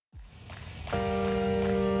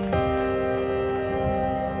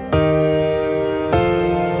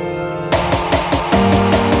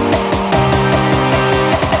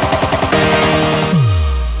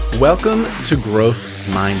Welcome to Growth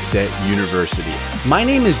Mindset University. My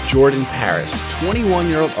name is Jordan Paris,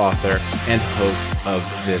 21-year-old author and host of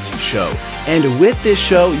this show. And with this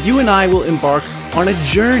show, you and I will embark on a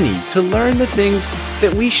journey to learn the things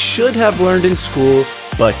that we should have learned in school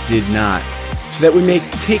but did not, so that we may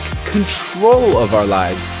take control of our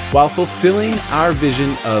lives while fulfilling our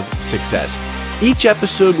vision of success. Each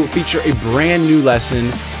episode will feature a brand new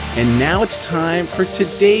lesson, and now it's time for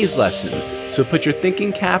today's lesson. So put your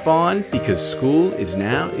thinking cap on because school is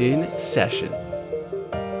now in session.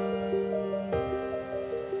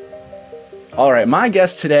 All right, my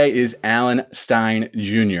guest today is Alan Stein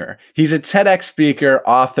Jr. He's a TEDx speaker,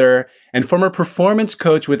 author, and former performance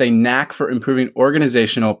coach with a knack for improving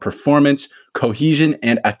organizational performance, cohesion,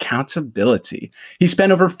 and accountability. He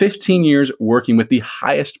spent over 15 years working with the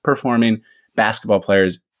highest performing basketball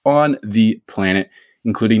players on the planet,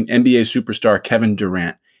 including NBA superstar Kevin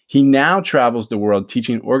Durant. He now travels the world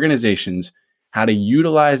teaching organizations how to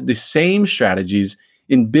utilize the same strategies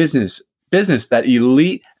in business that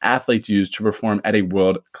elite athletes use to perform at a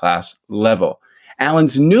world-class level.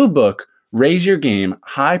 Alan's new book, Raise Your Game: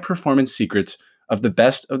 High Performance Secrets of the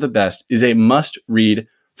Best, is a must-read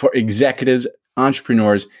for executives,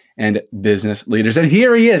 entrepreneurs, and business leaders. And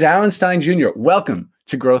here he is, Alan Stein Jr. Welcome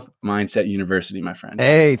to Growth Mindset University, my friend.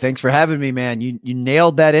 Hey, thanks for having me, man. You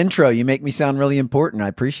nailed that intro. You make me sound really important. I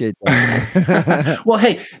appreciate that. Well,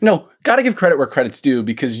 hey, no, got to give credit where credit's due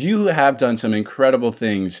because you have done some incredible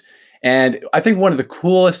things. And I think one of the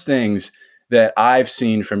coolest things that I've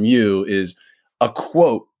seen from you is a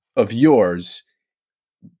quote of yours,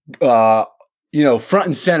 front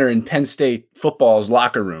and center in Penn State football's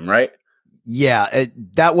locker room, right? Yeah,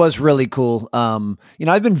 that was really cool.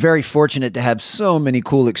 I've been very fortunate to have so many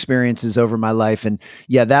cool experiences over my life. And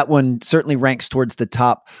yeah, that one certainly ranks towards the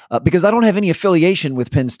top because I don't have any affiliation with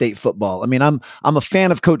Penn State football. I mean, I'm a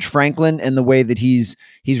fan of Coach Franklin and the way that he's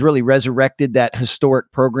really resurrected that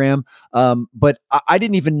historic program. But I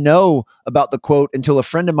didn't even know about the quote until a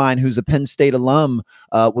friend of mine who's a Penn State alum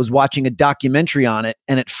was watching a documentary on it,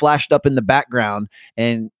 and it flashed up in the background,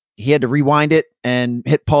 and he had to rewind it and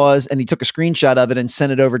hit pause, and he took a screenshot of it and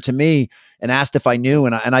sent it over to me and asked if I knew,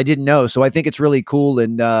 and I didn't know. So I think it's really cool.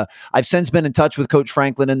 And I've since been in touch with Coach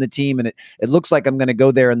Franklin and the team, and it looks like I'm going to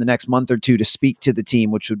go there in the next month or two to speak to the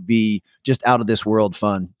team, which would be just out of this world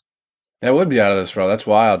fun. That would be out of this world. That's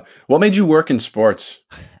wild. What made you work in sports?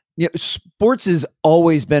 Yeah, sports has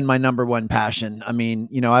always been my number one passion. I mean,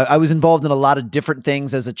 I was involved in a lot of different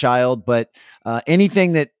things as a child, but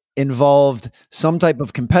anything that involved some type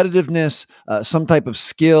of competitiveness, some type of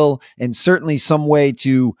skill, and certainly some way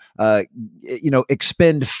to,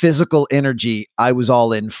 expend physical energy, I was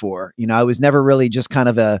all in for. I was never really just kind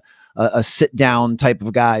of a sit down type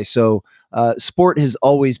of guy. So sport has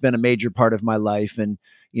always been a major part of my life. And,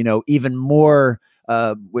 even more,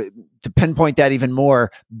 to pinpoint that even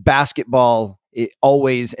more, basketball, it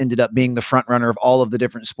always ended up being the front runner of all of the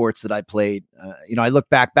different sports that I played. I look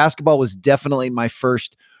back, basketball was definitely my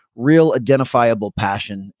first real identifiable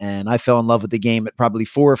passion. And I fell in love with the game at probably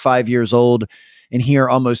 4 or 5 years old. And here,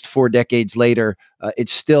 almost 4 decades later,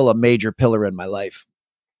 it's still a major pillar in my life.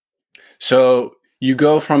 So you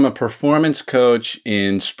go from a performance coach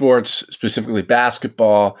in sports, specifically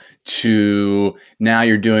basketball, to now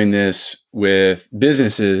you're doing this with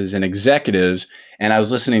businesses and executives. And I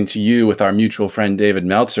was listening to you with our mutual friend, David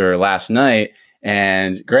Meltzer, last night.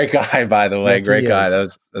 And great guy, by the way, great guy.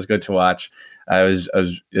 That was good to watch. It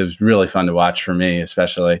was really fun to watch for me,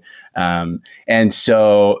 especially. And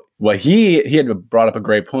so what he had brought up a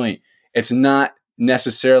great point. It's not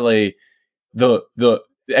necessarily the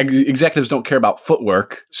executives don't care about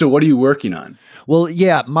footwork. So what are you working on? Well,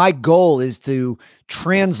 yeah, my goal is to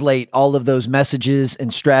translate all of those messages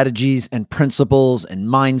and strategies and principles and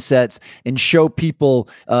mindsets and show people,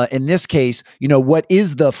 in this case, what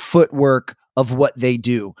is the footwork of what they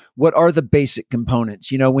do. What are the basic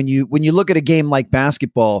components? When you look at a game like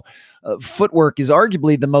basketball, footwork is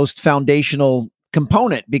arguably the most foundational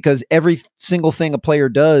component because every single thing a player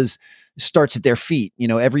does starts at their feet.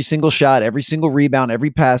 Every single shot, every single rebound,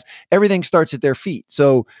 every pass, everything starts at their feet.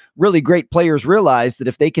 So really great players realize that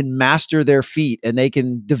if they can master their feet and they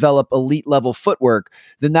can develop elite level footwork,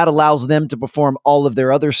 then that allows them to perform all of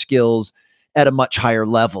their other skills at a much higher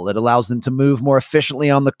level. It allows them to move more efficiently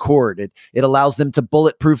on the court. It allows them to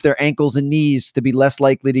bulletproof their ankles and knees to be less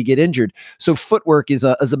likely to get injured. So footwork is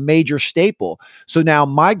a major staple. So now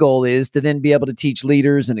my goal is to then be able to teach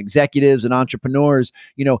leaders and executives and entrepreneurs,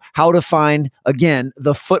 how to find, again,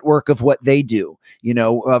 the footwork of what they do.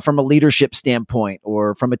 from a leadership standpoint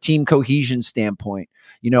or from a team cohesion standpoint.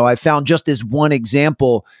 I found, just as one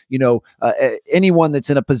example, anyone that's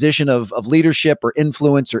in a position of leadership or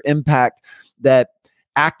influence or impact, that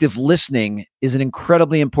active listening is an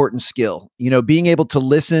incredibly important skill. Being able to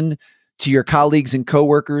listen to your colleagues and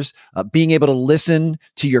coworkers, being able to listen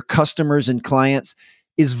to your customers and clients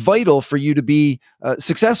is vital for you to be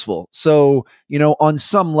successful. So, on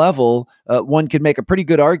some level, one could make a pretty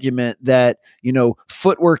good argument that,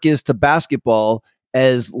 footwork is to basketball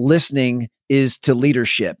as listening is to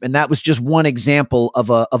leadership. And that was just one example of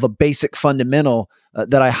a basic fundamental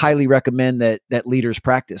that I highly recommend that leaders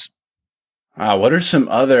practice. What are some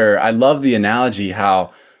other? I love the analogy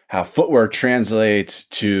how footwork translates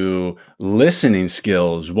to listening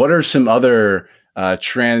skills. What are some other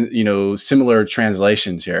similar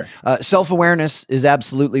translations here? Self-awareness is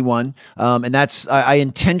absolutely one. And I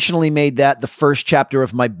intentionally made that the first chapter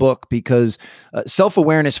of my book, because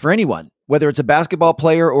self-awareness for anyone, whether it's a basketball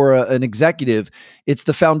player or an executive, it's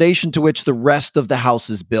the foundation to which the rest of the house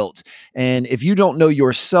is built. And if you don't know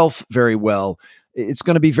yourself very well, it's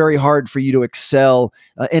going to be very hard for you to excel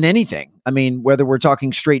in anything. I mean, whether we're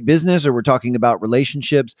talking straight business or we're talking about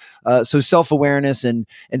relationships. So self-awareness and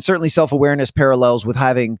certainly self-awareness parallels with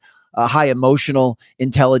having a high emotional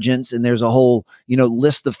intelligence. And there's a whole,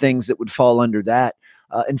 list of things that would fall under that.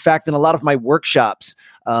 In fact, in a lot of my workshops,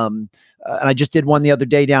 and I just did one the other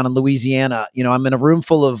day down in Louisiana. I'm in a room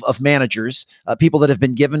full of managers, people that have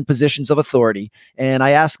been given positions of authority, and I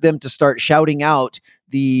ask them to start shouting out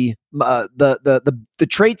the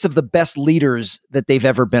traits of the best leaders that they've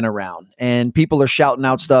ever been around. And people are shouting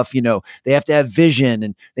out stuff. They have to have vision,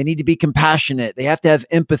 and they need to be compassionate. They have to have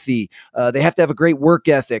empathy. They have to have a great work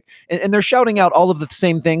ethic, and they're shouting out all of the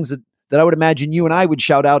same things that I would imagine you and I would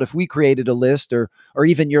shout out if we created a list, or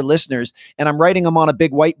even your listeners. And I'm writing them on a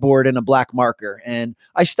big whiteboard in a black marker. And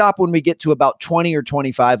I stop when we get to about 20 or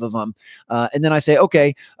 25 of them. And then I say,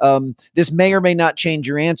 okay, this may or may not change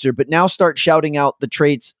your answer, but now start shouting out the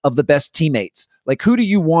traits of the best teammates. Like, who do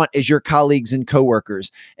you want as your colleagues and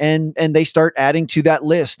coworkers? And they start adding to that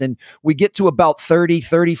list. And we get to about 30,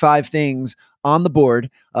 35 things on the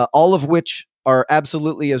board, all of which are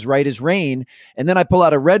absolutely as right as rain. And then I pull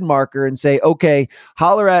out a red marker and say, okay,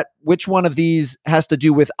 holler at which one of these has to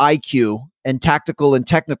do with IQ and tactical and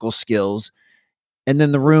technical skills. And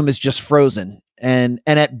then the room is just frozen. And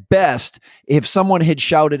at best, if someone had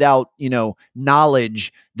shouted out,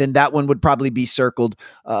 knowledge, then that one would probably be circled.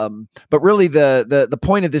 But really the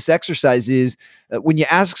point of this exercise is when you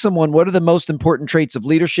ask someone, what are the most important traits of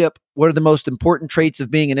leadership? What are the most important traits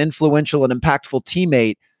of being an influential and impactful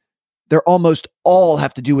teammate? They're almost all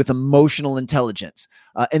have to do with emotional intelligence.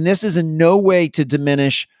 And this is in no way to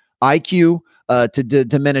diminish IQ, to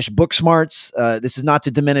diminish book smarts. This is not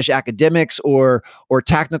to diminish academics or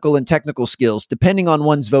technical and technical skills. Depending on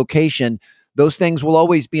one's vocation, those things will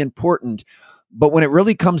always be important. But when it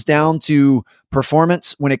really comes down to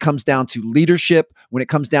performance, when it comes down to leadership, when it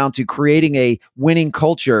comes down to creating a winning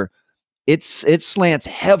culture, it slants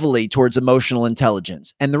heavily towards emotional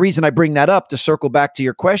intelligence. And the reason I bring that up, to circle back to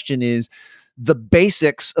your question, is the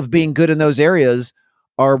basics of being good in those areas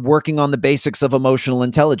are working on the basics of emotional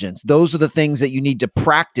intelligence. Those are the things that you need to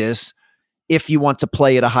practice if you want to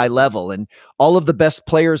play at a high level. And all of the best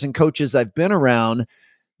players and coaches I've been around,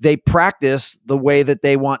 they practice the way that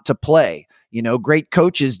they want to play. Great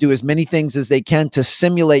coaches do as many things as they can to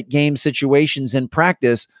simulate game situations in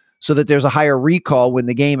practice, so that there's a higher recall when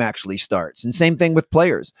the game actually starts. And same thing with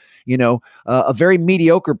players. A very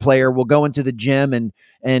mediocre player will go into the gym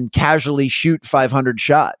and casually shoot 500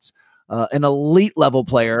 shots. An elite level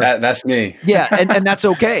player. That's me. Yeah. And that's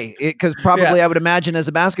okay. Because probably I would imagine as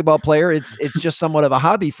a basketball player, it's just somewhat of a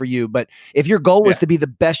hobby for you. But if your goal was to be the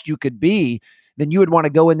best you could be, then you would want to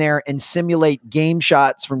go in there and simulate game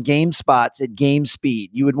shots from game spots at game speed.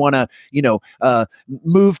 You would want to,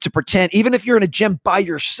 move to pretend, even if you're in a gym by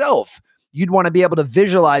yourself, you'd want to be able to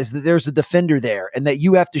visualize that there's a defender there and that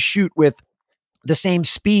you have to shoot with the same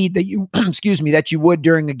speed that you, that you would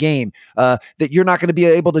during a game, that you're not going to be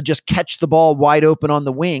able to just catch the ball wide open on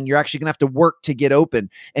the wing. You're actually going to have to work to get open.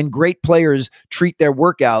 And great players treat their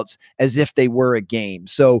workouts as if they were a game.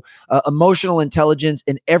 So emotional intelligence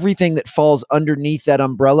and everything that falls underneath that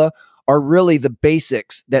umbrella are really the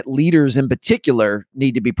basics that leaders in particular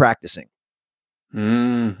need to be practicing.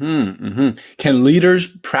 Can leaders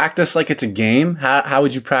practice like it's a game? How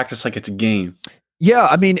would you practice like it's a game? Yeah,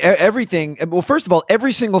 I mean, everything. Well, first of all,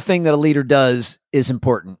 every single thing that a leader does is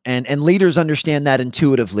important, and leaders understand that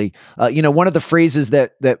intuitively. One of the phrases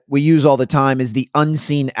that we use all the time is the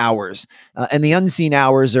unseen hours, and the unseen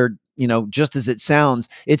hours are just as it sounds,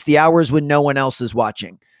 it's the hours when no one else is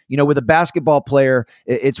watching. With a basketball player,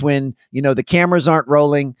 it's when, the cameras aren't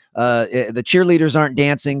rolling, the cheerleaders aren't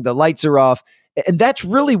dancing, the lights are off. And that's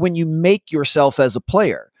really when you make yourself as a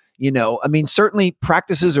player. Certainly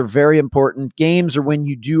practices are very important. Games are when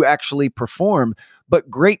you do actually perform, but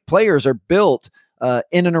great players are built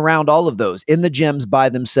in and around all of those in the gyms by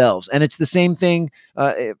themselves. And it's the same thing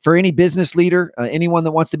for any business leader, anyone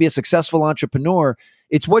that wants to be a successful entrepreneur.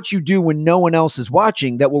 It's what you do when no one else is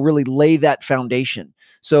watching that will really lay that foundation.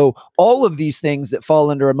 So all of these things that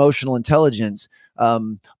fall under emotional intelligence,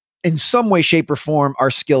 in some way, shape, or form,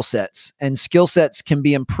 are skill sets, and skill sets can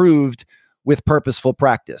be improved with purposeful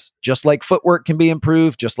practice. Just like footwork can be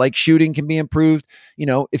improved, just like shooting can be improved.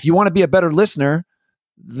 If you want to be a better listener,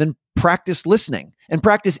 then practice listening and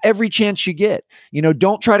practice every chance you get.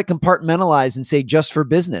 Don't try to compartmentalize and say just for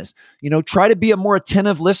business. Try to be a more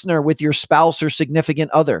attentive listener with your spouse or significant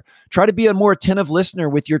other. Try to be a more attentive listener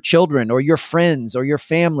with your children or your friends or your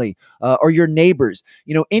family or your neighbors.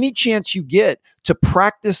 Any chance you get to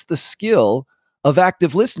practice the skill of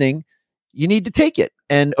active listening, you need to take it.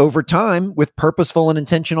 And over time, with purposeful and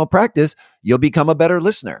intentional practice, you'll become a better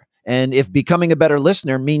listener. And if becoming a better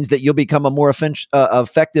listener means that you'll become a more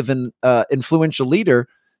effective and influential leader,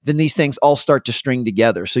 then these things all start to string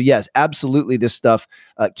together. So yes, absolutely, this stuff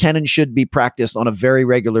can and should be practiced on a very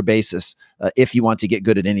regular basis if you want to get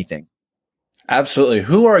good at anything. Absolutely.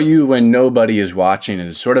 Who are you when nobody is watching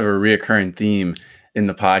is sort of a reoccurring theme in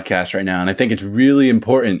the podcast right now. And I think it's really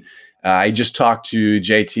important. I just talked to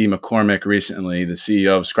JT McCormick recently, the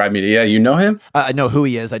CEO of Scribe Media. You know him? I know who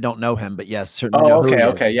he is. I don't know him, but yes, certainly know who he is.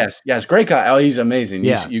 Okay. Yes. Great guy. Oh, he's amazing.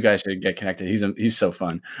 Yeah. You guys should get connected. He's so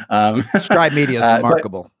fun. Scribe Media is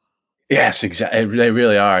remarkable. Yes, exactly. They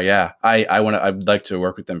really are. Yeah. I'd like to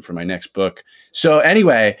work with them for my next book. So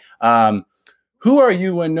anyway, who are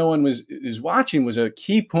you when no one is watching was a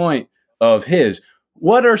key point of his.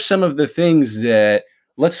 What are some of the things that,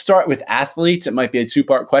 let's start with athletes. It might be a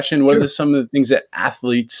two-part question. What are some of the things that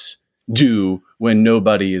athletes do when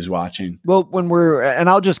nobody is watching? Well, and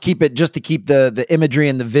I'll just keep it, just to keep the imagery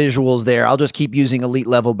and the visuals there, I'll just keep using elite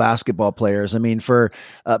level basketball players.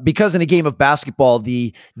 Because in a game of basketball,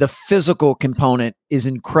 the physical component is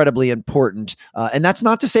incredibly important. And that's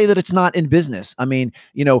not to say that it's not in business.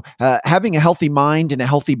 Having a healthy mind and a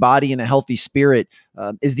healthy body and a healthy spirit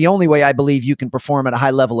is the only way I believe you can perform at a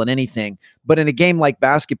high level in anything. But in a game like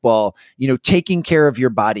basketball, taking care of your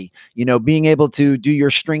body, being able to do your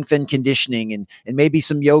strength and conditioning and maybe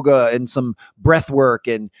some yoga and some breath work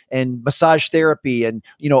and massage therapy and,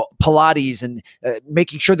 Pilates and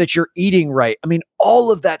making sure that you're eating right.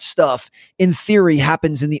 All of that stuff in theory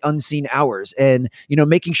happens in the unseen hours, and,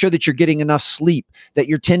 making sure that you're getting enough sleep, that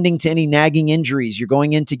you're tending to any nagging injuries, you're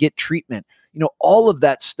going in to get treatment. All of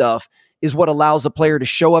that stuff is what allows a player to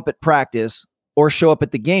show up at practice or show up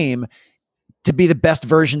at the game to be the best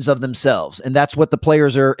versions of themselves. And that's what the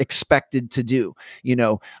players are expected to do.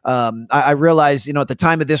 I realize, at the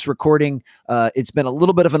time of this recording, it's been a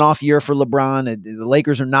little bit of an off year for LeBron. The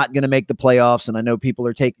Lakers are not going to make the playoffs. And I know people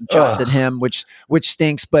are taking shots at him, which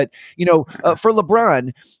stinks. But, for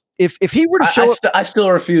LeBron, if he were to show up, I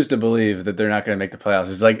still refuse to believe that they're not going to make the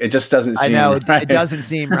playoffs. It's like, it just doesn't seem right. It doesn't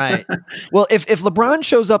seem right. Well, if LeBron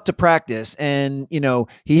shows up to practice and,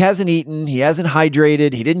 he hasn't eaten, he hasn't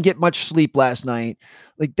hydrated, he didn't get much sleep last night,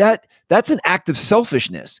 like that's an act of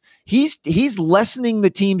selfishness. He's lessening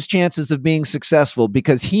the team's chances of being successful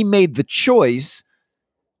because he made the choice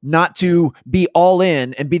not to be all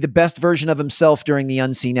in and be the best version of himself during the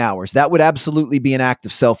unseen hours. That would absolutely be an act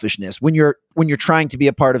of selfishness when you're trying to be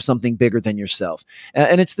a part of something bigger than yourself.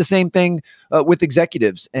 And it's the same thing with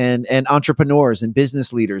executives and entrepreneurs and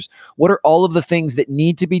business leaders. What are all of the things that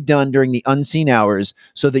need to be done during the unseen hours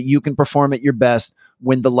so that you can perform at your best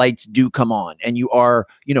when the lights do come on and you are,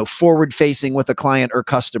 forward facing with a client or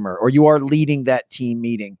customer, or you are leading that team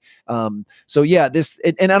meeting? And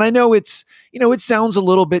I know it's, it sounds a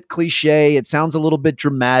little bit cliche. It sounds a little bit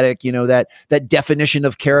dramatic, that definition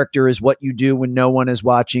of character is what you do when no one is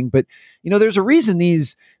watching. But, there's a reason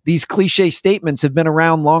these cliche statements have been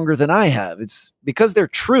around longer than I have. It's because they're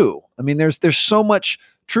true. There's so much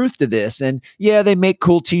truth to this. And yeah, they make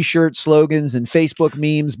cool t-shirt slogans and Facebook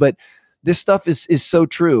memes, but this stuff is so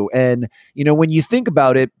true. And, when you think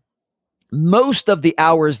about it, most of the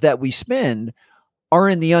hours that we spend are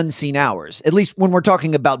in the unseen hours, at least when we're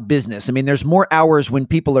talking about business. There's more hours when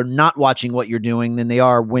people are not watching what you're doing than they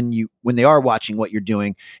are when they are watching what you're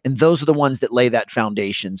doing. And those are the ones that lay that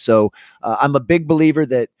foundation. So I'm a big believer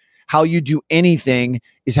that how you do anything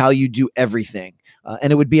is how you do everything.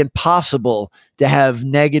 And it would be impossible to have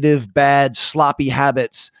negative, bad, sloppy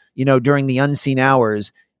habits during the unseen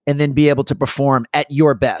hours, and then be able to perform at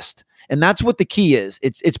your best. And that's what the key is.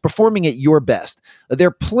 It's performing at your best. There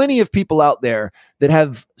are plenty of people out there that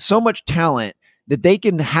have so much talent that they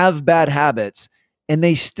can have bad habits and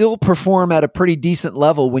they still perform at a pretty decent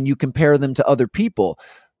level when you compare them to other people.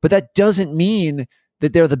 But that doesn't mean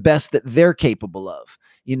that they're the best that they're capable of.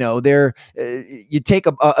 You take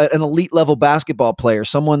an elite level basketball player,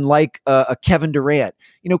 someone like a Kevin Durant.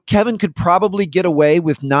 Kevin could probably get away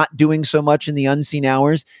with not doing so much in the unseen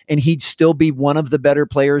hours, and he'd still be one of the better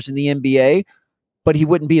players in the NBA, but he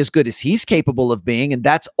wouldn't be as good as he's capable of being. And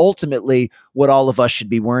that's ultimately what all of us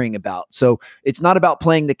should be worrying about. So it's not about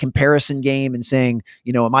playing the comparison game and saying,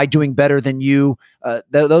 am I doing better than you?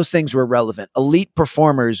 Those things are irrelevant. Elite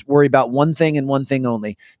performers worry about one thing and one thing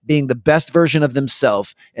only, being the best version of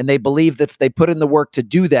themselves. And they believe that if they put in the work to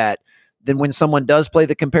do that, then when someone does play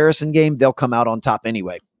the comparison game, they'll come out on top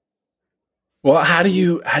anyway. Well, how do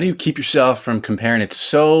you keep yourself from comparing? It's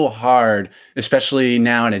so hard, especially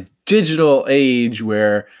now in a digital age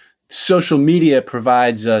where social media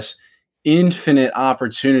provides us infinite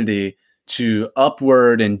opportunity to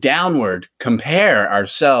upward and downward compare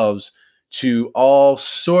ourselves to all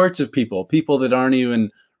sorts of people that aren't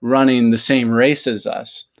even running the same race as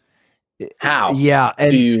us. How? Yeah.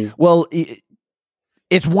 Do you? Well,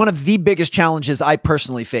 it's one of the biggest challenges I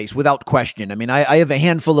personally face, without question. I mean, I have a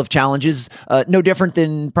handful of challenges, no different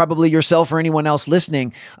than probably yourself or anyone else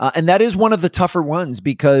listening. And that is one of the tougher ones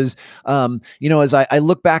because, as I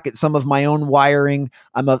look back at some of my own wiring,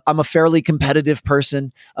 I'm a fairly competitive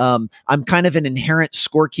person. I'm kind of an inherent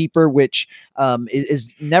scorekeeper, which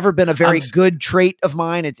is never been a very good trait of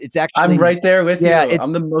mine. It's actually, I'm right there with you. Yeah,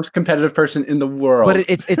 I'm the most competitive person in the world. But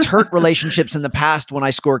it's hurt relationships in the past when I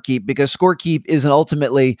scorekeep, because scorekeep isn't ultimately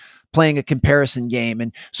playing a comparison game.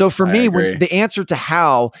 And so for me, when the answer to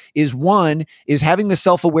how is having the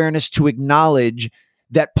self-awareness to acknowledge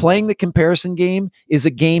that playing the comparison game is a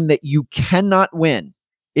game that you cannot win.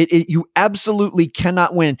 You absolutely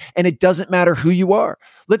cannot win. And it doesn't matter who you are.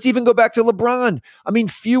 Let's even go back to LeBron. I mean,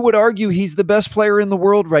 few would argue he's the best player in the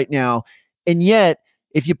world right now. And yet,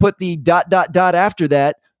 if you put the ... after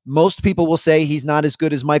that, most people will say he's not as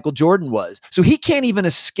good as Michael Jordan was. So he can't even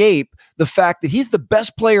escape the fact that he's the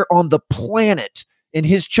best player on the planet in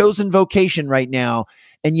his chosen vocation right now.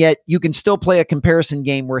 And yet you can still play a comparison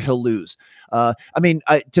game where he'll lose. To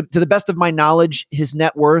the best of my knowledge, his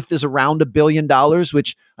net worth is around $1 billion,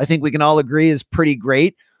 which I think we can all agree is pretty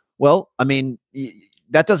great. Well, I mean,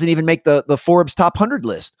 that doesn't even make the Forbes top 100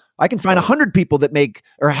 list. I can find 100 people that make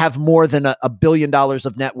or have more than $1 billion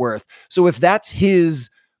of net worth. So if that's his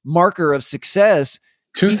marker of success,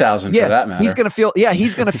 2,000 for that matter, he's going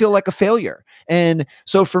to feel like a failure. And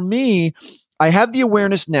so for me, I have the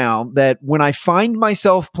awareness now that when I find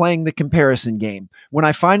myself playing the comparison game, when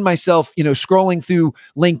I find myself, scrolling through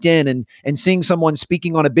LinkedIn and seeing someone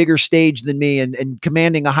speaking on a bigger stage than me and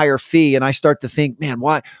commanding a higher fee, and I start to think, man,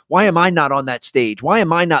 why am I not on that stage? Why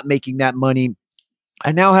am I not making that money?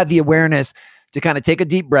 I now have the awareness to kind of take a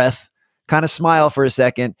deep breath, kind of smile for a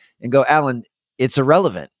second and go, Alan, it's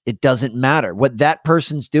irrelevant. It doesn't matter. What that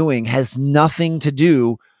person's doing has nothing to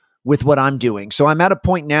do with what I'm doing. So I'm at a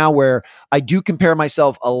point now where I do compare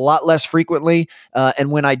myself a lot less frequently.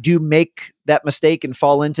 And when I do make that mistake and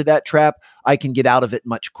fall into that trap, I can get out of it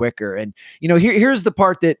much quicker. And, here's the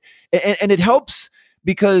part that, and it helps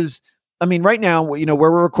because, I mean, right now, where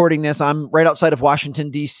we're recording this, I'm right outside of Washington,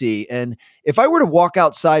 D.C. And if I were to walk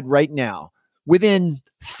outside right now, within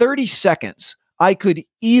 30 seconds, I could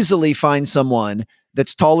easily find someone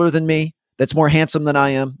that's taller than me, that's more handsome than I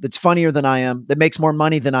am, that's funnier than I am, that makes more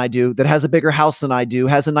money than I do, that has a bigger house than I do,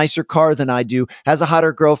 has a nicer car than I do, has a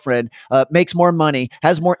hotter girlfriend, makes more money,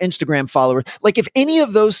 has more Instagram followers. Like if any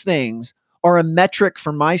of those things are a metric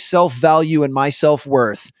for my self-value and my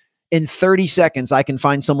self-worth, in 30 seconds, I can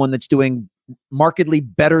find someone that's doing markedly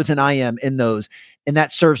better than I am in those. And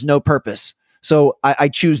that serves no purpose. So I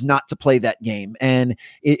choose not to play that game, and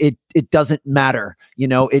it doesn't matter. I'm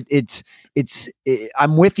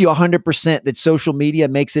with you 100% that social media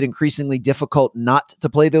makes it increasingly difficult not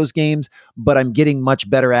to play those games, but I'm getting much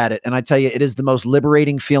better at it. And I tell you, it is the most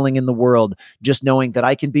liberating feeling in the world, just knowing that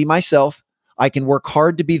I can be myself. I can work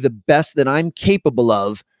hard to be the best that I'm capable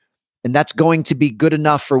of, and that's going to be good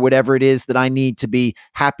enough for whatever it is that I need to be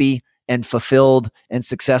happy and fulfilled and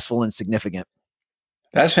successful and significant.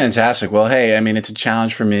 That's fantastic. Well, hey, I mean, it's a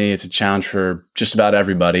challenge for me. It's a challenge for just about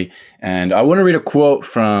everybody. And I want to read a quote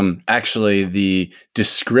from actually the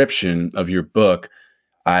description of your book.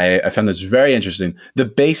 I found this very interesting. The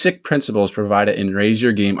basic principles provided in Raise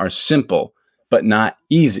Your Game are simple, but not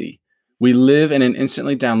easy. We live in an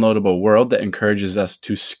instantly downloadable world that encourages us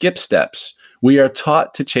to skip steps. We are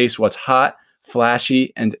taught to chase what's hot,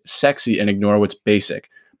 flashy, and sexy and ignore what's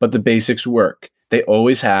basic. But the basics work. They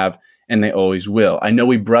always have, and they always will. I know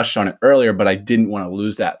we brushed on it earlier, but I didn't want to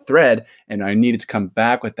lose that thread, and I needed to come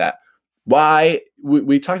back with that. Why?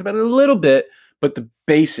 We talked about it a little bit, but the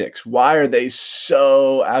basics, why are they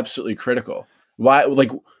so absolutely critical? Why,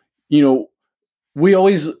 like, you know, we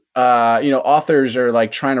always authors are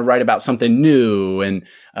like trying to write about something new, and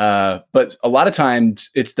but a lot of times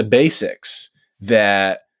it's the basics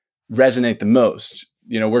that resonate the most.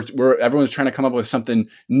 We're everyone's trying to come up with something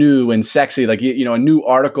new and sexy, like a new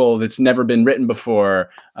article that's never been written before.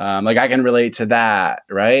 Like, I can relate to that,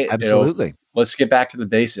 right? Absolutely. Let's get back to the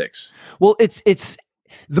basics. Well, it's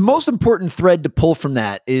the most important thread to pull from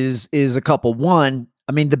that is a couple. One,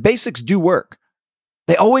 I mean, the basics do work.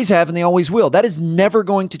 They always have, and they always will. That is never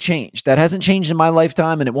going to change. That hasn't changed in my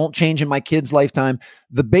lifetime, and it won't change in my kids' lifetime.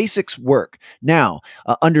 The basics work. Now,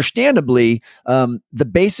 understandably, the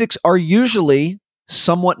basics are usually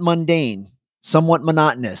somewhat mundane, somewhat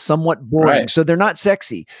monotonous, somewhat boring. Right. So they're not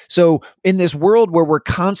sexy. So in this world where we're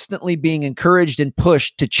constantly being encouraged and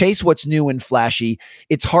pushed to chase what's new and flashy,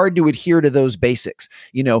 it's hard to adhere to those basics.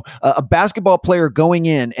 A basketball player going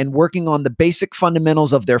in and working on the basic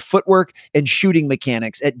fundamentals of their footwork and shooting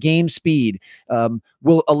mechanics at game speed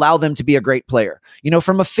will allow them to be a great player.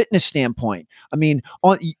 From a fitness standpoint, I mean,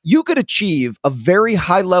 you could achieve a very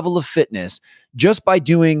high level of fitness just by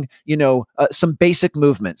doing, some basic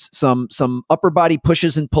movements, some upper body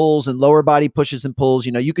pushes and pulls and lower body pushes and pulls.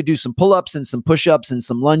 You could do some pull-ups and some push-ups and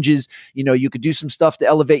some lunges. You could do some stuff to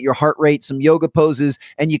elevate your heart rate, some yoga poses,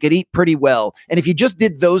 and you could eat pretty well. And if you just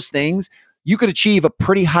did those things, you could achieve a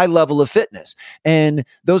pretty high level of fitness. And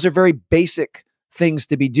those are very basic things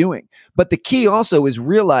to be doing. But the key also is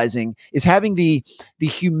having the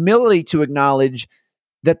humility to acknowledge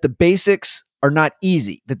that the basics are not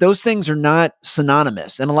easy, that those things are not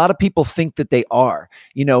synonymous. And a lot of people think that they are.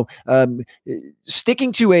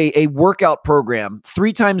 Sticking to a workout program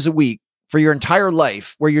 3 times a week for your entire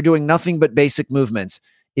life where you're doing nothing but basic movements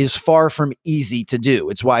is far from easy to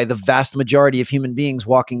do. It's why the vast majority of human beings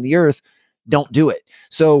walking the earth don't do it.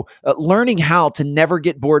 So learning how to never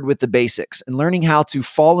get bored with the basics and learning how to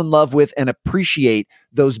fall in love with and appreciate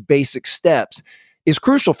those basic steps is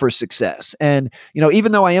crucial for success. And,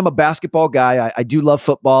 even though I am a basketball guy, I do love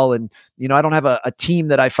football, and, I don't have a team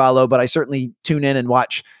that I follow, but I certainly tune in and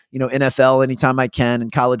watch, NFL anytime I can,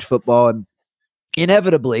 and college football. And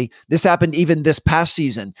inevitably, this happened even this past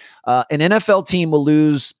season. An NFL team will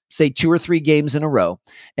lose, say, 2 or 3 games in a row,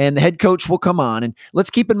 and the head coach will come on. And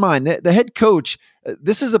let's keep in mind that the head coach,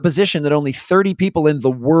 this is a position that only 30 people in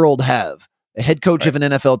the world have. A head coach of an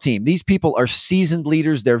NFL team. These people are seasoned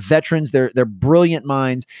leaders. They're veterans. They're brilliant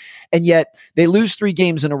minds. And yet they lose 3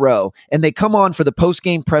 games in a row, and they come on for the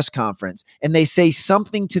post-game press conference, and they say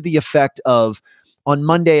something to the effect of, on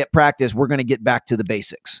Monday at practice, we're going to get back to the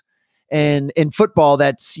basics. And in football,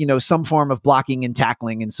 that's, some form of blocking and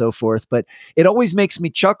tackling and so forth. But it always makes me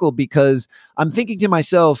chuckle because I'm thinking to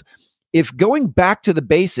myself, if going back to the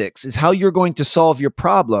basics is how you're going to solve your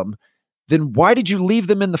problem, then why did you leave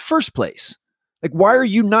them in the first place? Like, why are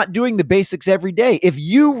you not doing the basics every day? If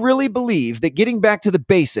you really believe that getting back to the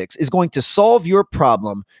basics is going to solve your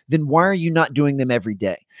problem, then why are you not doing them every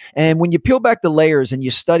day? And when you peel back the layers and you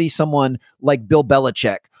study someone like Bill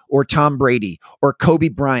Belichick or Tom Brady or Kobe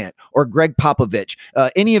Bryant or Greg Popovich,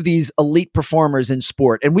 any of these elite performers in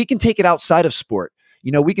sport, and we can take it outside of sport.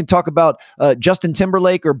 We can talk about Justin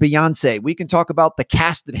Timberlake or Beyonce. We can talk about the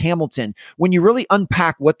cast at Hamilton. When you really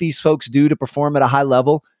unpack what these folks do to perform at a high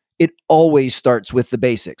level, it always starts with the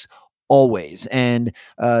basics, always. And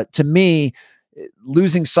to me,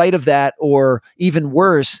 losing sight of that, or even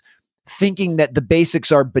worse, thinking that the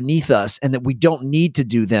basics are beneath us and that we don't need to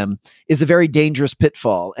do them, is a very dangerous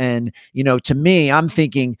pitfall. And, to me, I'm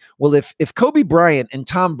thinking, well, if Kobe Bryant and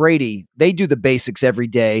Tom Brady, they do the basics every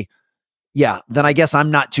day, yeah, then I guess I'm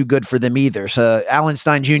not too good for them either. So Alan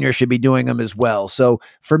Stein Jr. should be doing them as well. So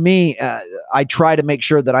for me, I try to make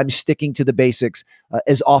sure that I'm sticking to the basics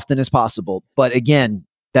as often as possible. But again,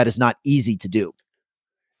 that is not easy to do.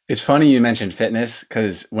 It's funny you mentioned fitness,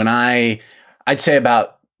 because when I'd say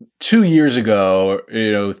about 2 years ago,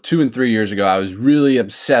 2 and 3 years ago, I was really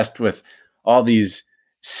obsessed with all these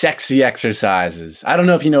sexy exercises. I don't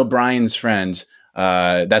know if you know Brian's friends.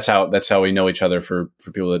 That's how we know each other, for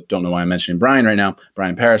people that don't know why I'm mentioning Brian right now.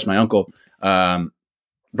 Brian Paris, my uncle.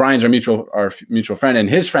 Brian's our mutual friend, and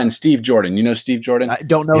his friend Steve Jordan. You know Steve Jordan? I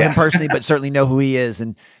don't know him personally, but certainly know who he is,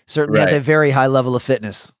 and certainly has a very high level of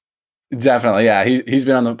fitness. Definitely, yeah. He's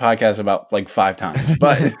been on the podcast about like 5 times.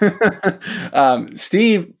 But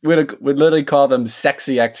Steve would literally call them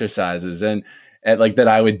sexy exercises and like that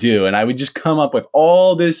I would do, and I would just come up with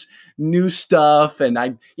all this new stuff, and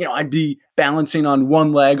I'd be balancing on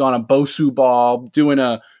one leg on a Bosu ball, doing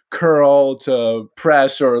a curl to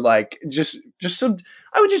press, or like just some.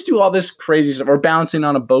 I would just do all this crazy stuff, or balancing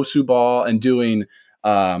on a Bosu ball and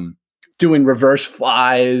um doing reverse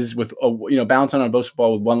flies with bouncing on a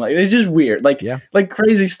basketball with one leg. It's just weird, Yeah. like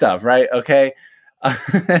crazy stuff, right? Okay,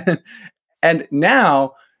 and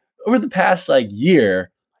now over the past like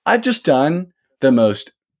year, I've just done the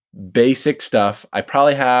most basic stuff. I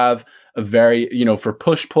probably have a for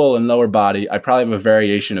push pull and lower body. I probably have a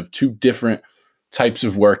variation of 2 different types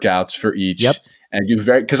of workouts for each, Yep. and I do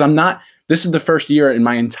because I'm not. This is the first year in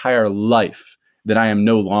my entire life that I am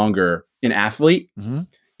no longer an athlete. Mm-hmm.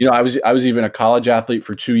 I was even a college athlete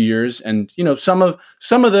for 2 years, and some of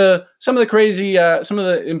the crazy some of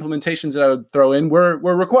the implementations that I would throw in were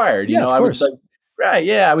required. Yeah, of I would course. like right,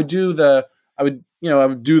 yeah, I would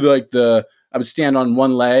stand on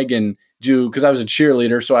one leg and do, because I was a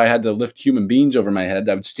cheerleader, so I had to lift human beings over my head.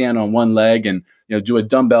 I would stand on one leg and do a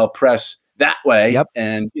dumbbell press that way, Yep.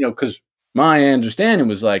 and because my understanding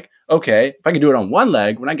was like, okay, if I could do it on one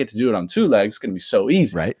leg, when I get to do it on 2 legs, it's going to be so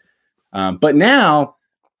easy. Right. But now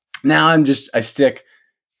I stick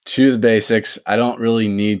to the basics. I don't really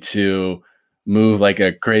need to move like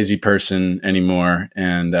a crazy person anymore.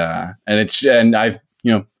 And I've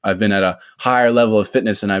been at a higher level of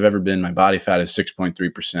fitness than I've ever been. My body fat is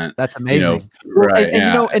 6.3%. That's amazing. Right.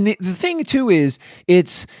 And and the thing too is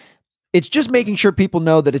it's just making sure people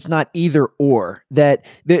know that it's not either or.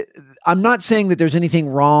 I'm not saying that there's anything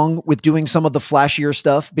wrong with doing some of the flashier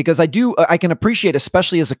stuff, because I can appreciate,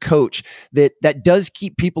 especially as a coach, that does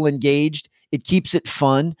keep people engaged. It keeps it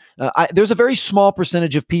fun. There's a very small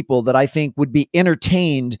percentage of people that I think would be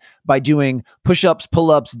entertained by doing push-ups,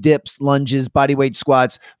 pull-ups, dips, lunges, bodyweight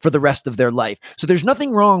squats for the rest of their life. So there's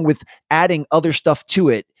nothing wrong with adding other stuff to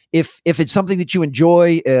it. If it's something that you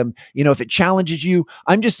enjoy, if it challenges you.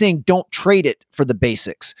 I'm just saying, don't trade it for the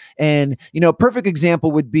basics. And a perfect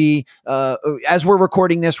example would be, as we're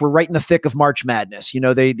recording this, we're right in the thick of March Madness.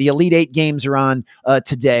 The Elite Eight games are on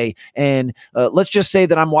today, and let's just say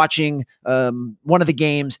that I'm watching one of the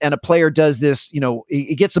games, and a player does this.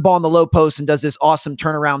 He gets the ball in the low post and does this awesome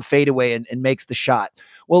turnaround fadeaway and makes the shot.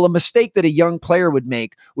 Well, a mistake that a young player would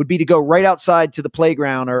make would be to go right outside to the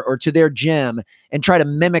playground or to their gym and try to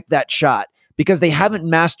mimic that shot, because they haven't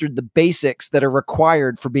mastered the basics that are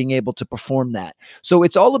required for being able to perform that. So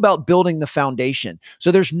it's all about building the foundation.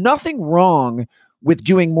 So there's nothing wrong with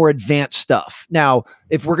doing more advanced stuff. Now,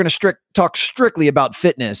 if we're going to talk strictly about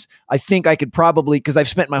fitness, I think I could probably, because I've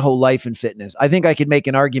spent my whole life in fitness, I think I could make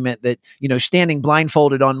an argument that, standing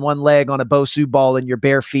blindfolded on one leg on a Bosu ball in your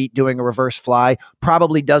bare feet doing a reverse fly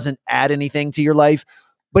probably doesn't add anything to your life.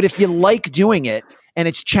 But if you like doing it, and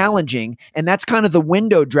it's challenging, and that's kind of the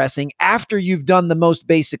window dressing after you've done the most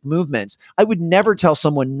basic movements, I would never tell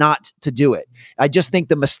someone not to do it. I just think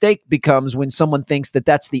the mistake becomes when someone thinks that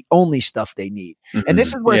that's the only stuff they need. Mm-hmm. And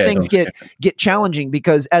this is where things get challenging,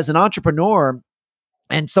 because as an entrepreneur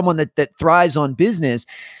and someone that thrives on business,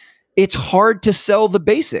 it's hard to sell the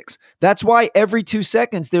basics. That's why every 2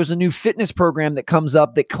 seconds there's a new fitness program that comes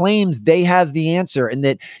up that claims they have the answer, and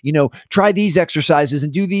that, try these exercises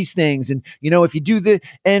and do these things. And, if you do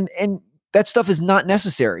and that stuff is not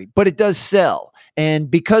necessary, but it does sell. And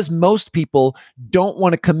because most people don't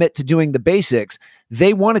want to commit to doing the basics,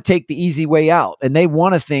 they want to take the easy way out, and they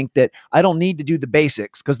want to think that I don't need to do the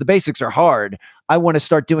basics because the basics are hard. I want to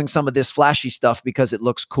start doing some of this flashy stuff because it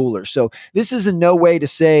looks cooler. So this is in no way to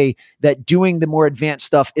say that doing the more advanced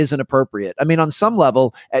stuff isn't appropriate. I mean, on some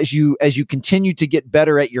level, as you continue to get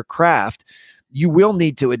better at your craft, you will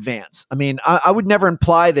need to advance. I mean, I would never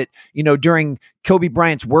imply that, during Kobe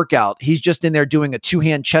Bryant's workout, he's just in there doing a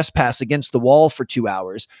 2-hand chest pass against the wall for 2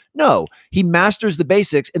 hours. No, he masters the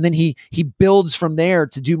basics, and then he builds from there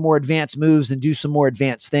to do more advanced moves and do some more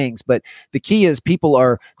advanced things. But the key is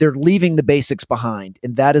they're leaving the basics behind.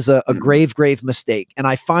 And that is a grave mistake. And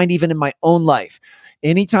I find even in my own life,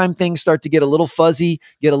 anytime things start to get a little fuzzy,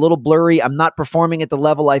 get a little blurry, I'm not performing at the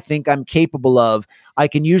level I think I'm capable of, I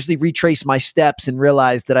can usually retrace my steps and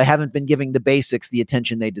realize that I haven't been giving the basics the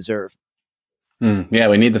attention they deserve. Yeah,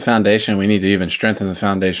 we need the foundation. We need to even strengthen the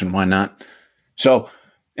foundation. Why not? So,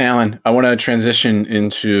 Alan, I want to transition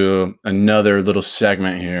into another little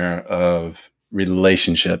segment here of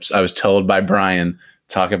relationships. I was told by Brian,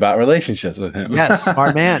 talk about relationships with him. Yes,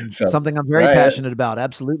 smart man. So, something I'm very passionate about.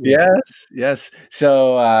 Absolutely. Yes.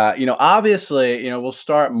 So, obviously, we'll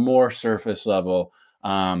start more surface level.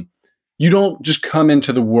 you don't just come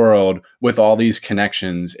into the world with all these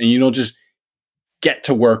connections, and you don't just get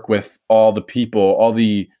to work with all the people, all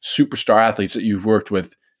the superstar athletes that you've worked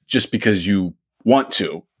with just because you want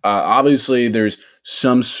to. Obviously, there's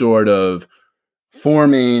some sort of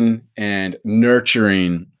forming and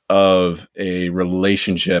nurturing of a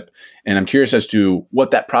relationship. And I'm curious as to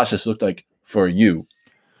what that process looked like for you.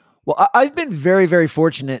 Well, I've been very, very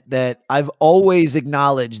fortunate that I've always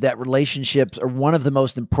acknowledged that relationships are one of the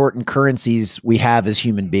most important currencies we have as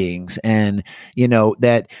human beings. And,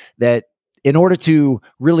 that in order to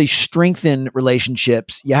really strengthen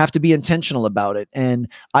relationships, you have to be intentional about it. And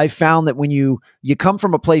I found that when you come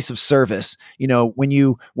from a place of service, when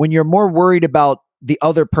you're more worried about the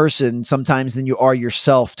other person sometimes than you are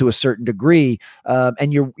yourself to a certain degree,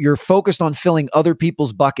 and you're focused on filling other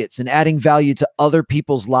people's buckets and adding value to other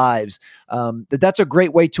people's lives, that's a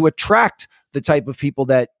great way to attract the type of people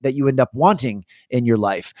that you end up wanting in your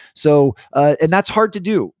life. So, and that's hard to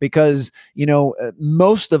do because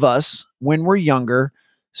most of us when we're younger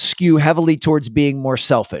skew heavily towards being more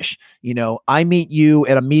selfish. I meet you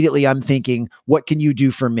and immediately I'm thinking, what can you do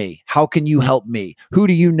for me? How can you help me? Who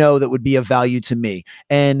do you know that would be of value to me?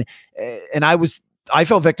 And I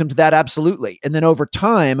fell victim to that, absolutely. And then over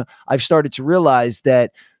time, I've started to realize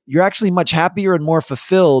that you're actually much happier and more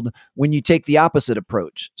fulfilled when you take the opposite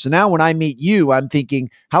approach. So now when I meet you, I'm thinking,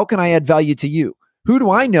 how can I add value to you? Who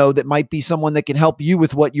do I know that might be someone that can help you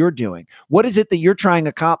with what you're doing? What is it that you're trying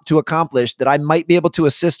to accomplish that I might be able to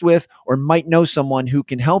assist with, or might know someone who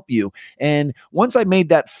can help you? And once I made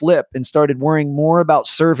that flip and started worrying more about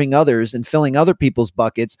serving others and filling other people's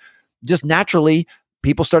buckets, just naturally,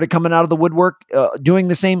 people started coming out of the woodwork, doing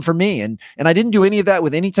the same for me. And I didn't do any of that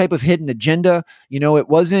with any type of hidden agenda. It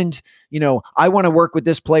wasn't, I want to work with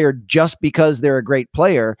this player just because they're a great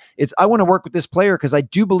player. It's, I want to work with this player because I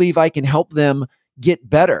do believe I can help them get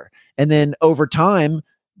better. And then over time,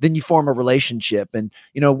 then you form a relationship. And,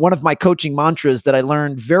 one of my coaching mantras that I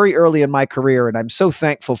learned very early in my career, and I'm so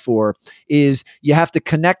thankful for, is you have to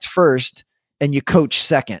connect first and you coach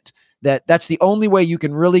second. That's the only way you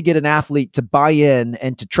can really get an athlete to buy in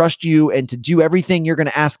and to trust you and to do everything you're going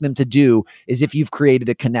to ask them to do, is if you've created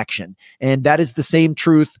a connection. And that is the same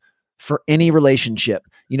truth for any relationship.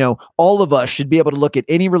 All of us should be able to look at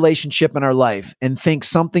any relationship in our life and think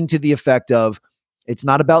something to the effect of, it's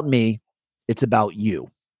not about me, it's about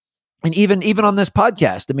you. And even on this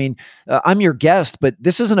podcast, I mean, I'm your guest, but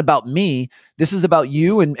this isn't about me. This is about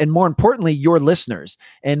you, and more importantly, your listeners.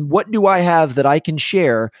 And what do I have that I can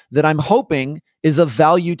share that I'm hoping is of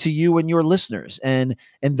value to you and your listeners? And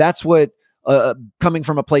that's what coming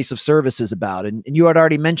from a place of service is about. And you had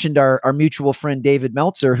already mentioned our mutual friend David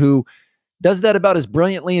Meltzer, who does that about as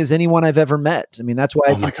brilliantly as anyone I've ever met. I mean, that's why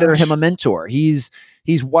I consider him a mentor. He's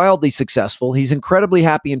wildly successful. He's incredibly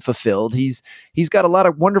happy and fulfilled. He's got a lot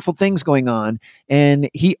of wonderful things going on, and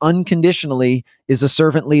he unconditionally is a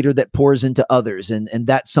servant leader that pours into others. And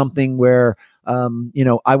that's something where, I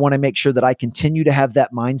want to make sure that I continue to have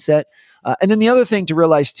that mindset. And then the other thing to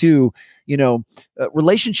realize too,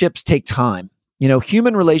 relationships take time.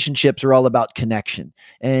 Human relationships are all about connection.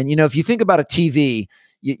 And, if you think about a TV,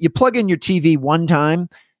 you plug in your TV one time,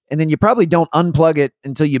 and then you probably don't unplug it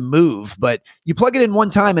until you move, but you plug it in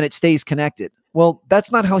one time and it stays connected. Well,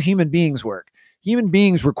 that's not how human beings work. Human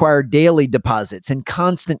beings require daily deposits and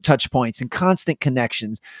constant touch points and constant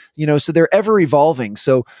connections, so they're ever evolving.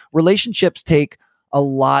 So relationships take a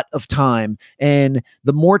lot of time. And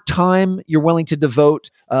the more time you're willing to devote,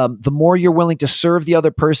 the more you're willing to serve the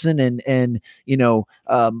other person and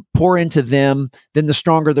pour into them, then the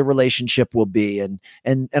stronger the relationship will be.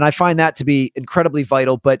 And I find that to be incredibly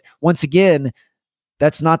vital. But once again,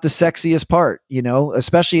 that's not the sexiest part,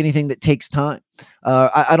 especially anything that takes time.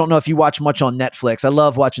 I don't know if you watch much on Netflix. I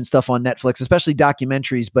love watching stuff on Netflix, especially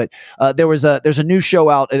documentaries. But there's a new show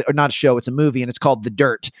out, or not a show, it's a movie, and it's called The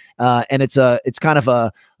Dirt. And it's kind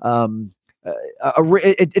of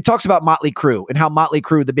it talks about Motley Crue and how Motley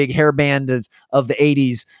Crue, the big hair band of the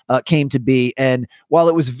 80s, came to be. And while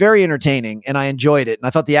it was very entertaining and I enjoyed it, and I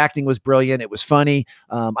thought the acting was brilliant, it was funny.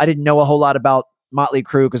 I didn't know a whole lot about Motley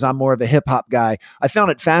Crue because I'm more of a hip hop guy. I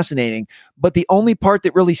found it fascinating. But the only part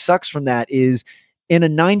that really sucks from that is, in a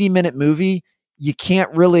 90-minute movie, you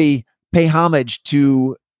can't really pay homage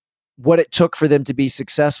to what it took for them to be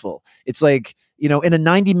successful. It's like, in a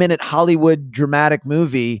 90-minute Hollywood dramatic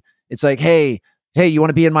movie, it's like, hey, you want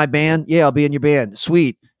to be in my band? Yeah, I'll be in your band.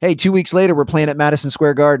 Sweet. Hey, 2 weeks later, we're playing at Madison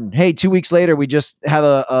Square Garden. Hey, 2 weeks later, we just have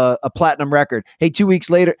a platinum record. Hey, 2 weeks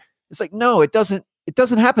later, it's like, no, it doesn't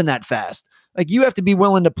happen that fast. Like, you have to be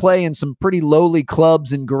willing to play in some pretty lowly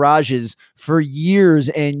clubs and garages for years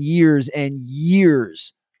and years and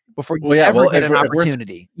years before you Well, yeah. ever Well, get an if we're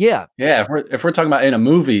opportunity. Yeah. yeah, if we're talking about in a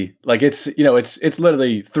movie, like it's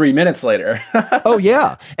literally 3 minutes later. Oh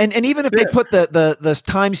yeah, and even if they Yeah. put the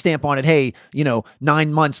timestamp on it, hey,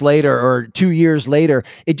 9 months later or 2 years later,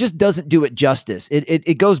 it just doesn't do it justice.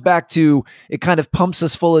 It goes back to, it kind of pumps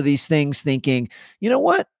us full of these things, thinking, you know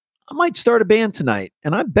what, I might start a band tonight,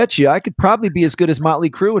 and I bet you I could probably be as good as Motley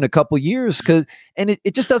Crue in a couple years. And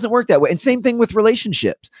it just doesn't work that way. And same thing with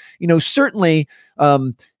relationships. Certainly,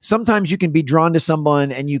 sometimes you can be drawn to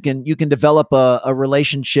someone, and you can develop a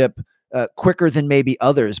relationship quicker than maybe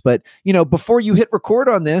others. But, before you hit record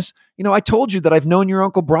on this, I told you that I've known your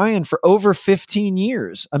Uncle Brian for over 15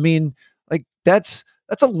 years. I mean, like that's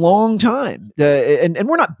a long time. And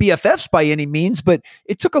we're not BFFs by any means, but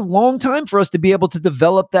it took a long time for us to be able to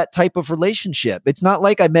develop that type of relationship. It's not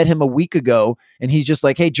like I met him a week ago and he's just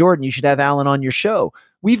like, hey, Jordan, you should have Alan on your show.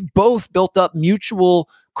 We've both built up mutual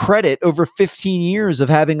credit over 15 years of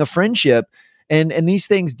having a friendship. And these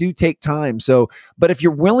things do take time. So, but if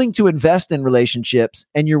you're willing to invest in relationships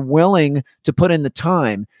and you're willing to put in the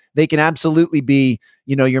time, they can absolutely be,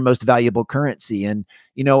 your most valuable currency. And,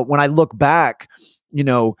 when I look back,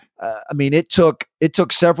 I mean, it took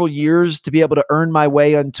several years to be able to earn my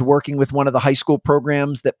way into working with one of the high school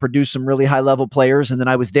programs that produced some really high level players. And then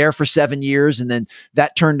I was there for 7 years. And then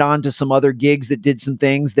that turned on to some other gigs that did some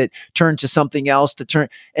things that turned to something else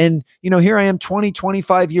and, here I am 20,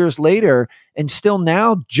 25 years later, and still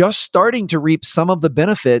now just starting to reap some of the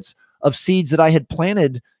benefits of seeds that I had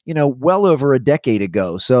planted, well over a decade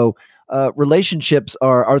ago. So, relationships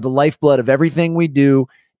are the lifeblood of everything we do.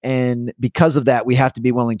 And because of that, we have to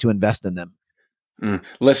be willing to invest in them.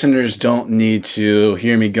 Listeners don't need to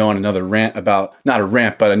hear me go on another rant about, not a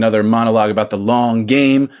rant, but another monologue about the long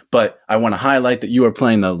game. But I want to highlight that you are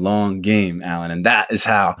playing the long game, Alan. And that is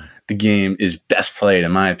how the game is best played,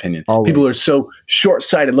 in my opinion. Always. People are so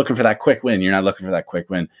short-sighted looking for that quick win. You're not looking for that quick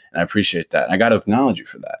win. And I appreciate that. And I got to acknowledge you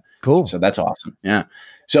for that. Cool. So that's awesome. Yeah.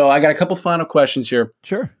 So I got a couple final questions here.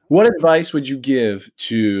 Sure. What advice would you give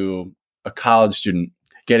to a college student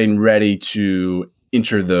getting ready to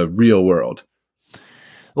enter the real world?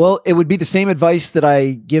 Well, it would be the same advice that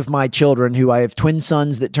I give my children, who I have twin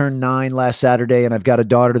sons that turned 9 last Saturday, and I've got a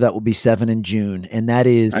daughter that will be 7 in June. And that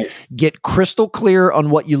is, nice. Get crystal clear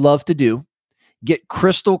on what you love to do, get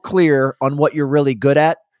crystal clear on what you're really good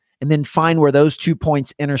at, and then find where those 2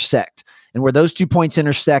 points intersect. And where those 2 points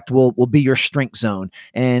intersect will be your strength zone.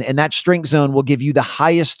 And that strength zone will give you the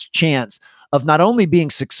highest chance of not only being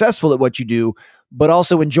successful at what you do, but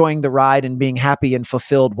also enjoying the ride and being happy and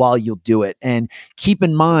fulfilled while you'll do it. And keep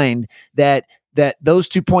in mind that those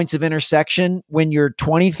 2 points of intersection when you're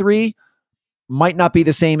 23 might not be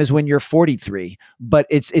the same as when you're 43, but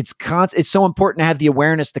it's so important to have the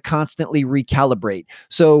awareness to constantly recalibrate.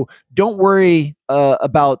 So don't worry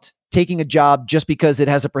about taking a job just because it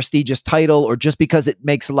has a prestigious title, or just because it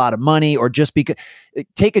makes a lot of money, or just because.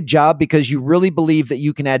 Take a job because you really believe that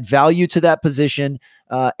you can add value to that position,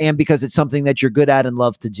 and because it's something that you're good at and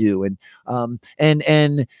love to do. And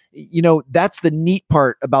that's the neat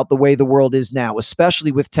part about the way the world is now,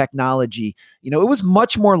 especially with technology. It was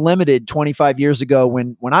much more limited 25 years ago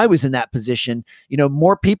when I was in that position.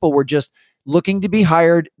 More people were just looking to be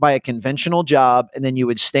hired by a conventional job, and then you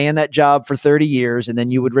would stay in that job for 30 years, and then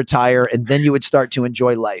you would retire, and then you would start to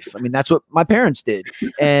enjoy life. I mean, that's what my parents did.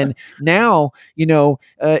 And now,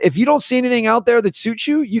 if you don't see anything out there that suits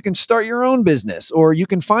you, you can start your own business, or you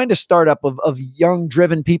can find a startup of young,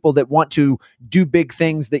 driven people that want to do big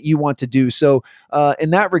things that you want to do. So in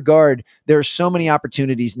that regard, there are so many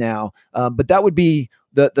opportunities now, but that would be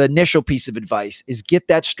the initial piece of advice, is get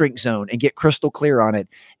that strength zone and get crystal clear on it.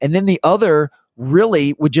 And then the other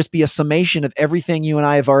really would just be a summation of everything you and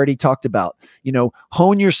I have already talked about.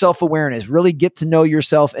 Hone your self-awareness, really get to know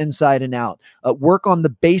yourself inside and out, work on the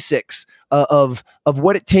basics of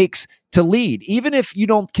what it takes to lead. Even if you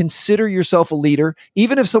don't consider yourself a leader,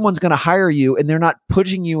 even if someone's going to hire you and they're not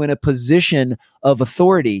putting you in a position of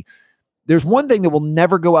authority, there's one thing that will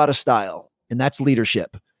never go out of style, and that's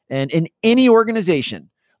leadership. And in any organization,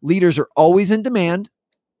 leaders are always in demand.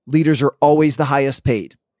 Leaders are always the highest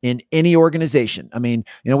paid in any organization. I mean,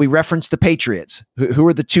 we referenced the Patriots. Who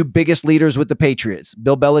are the 2 biggest leaders with the Patriots?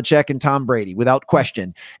 Bill Belichick and Tom Brady, without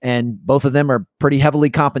question. And both of them are pretty heavily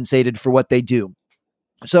compensated for what they do.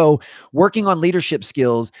 So working on leadership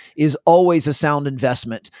skills is always a sound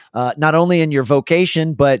investment, not only in your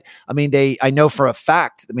vocation, but I know for a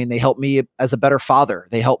fact, they help me as a better father.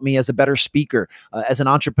 They help me as a better speaker, as an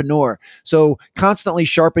entrepreneur. So constantly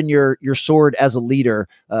sharpen your sword as a leader,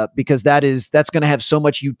 because that's going to have so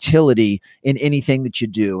much utility in anything that you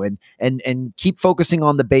do, and keep focusing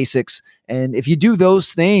on the basics. And if you do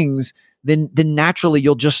those things, then naturally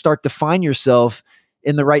you'll just start to find yourself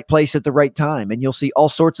in the right place at the right time, and you'll see all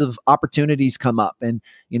sorts of opportunities come up. And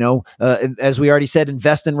as we already said,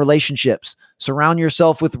 invest in relationships, surround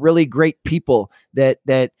yourself with really great people that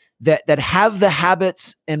have the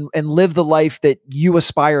habits and live the life that you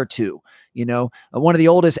aspire to. One of the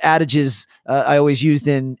oldest adages I always used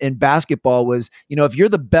in basketball was, if you're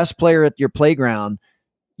the best player at your playground,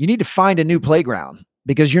 you need to find a new playground,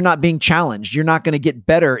 because you're not being challenged. You're not going to get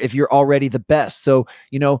better if you're already the best. So,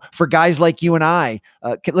 for guys like you and I,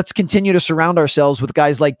 let's continue to surround ourselves with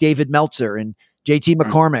guys like David Meltzer and JT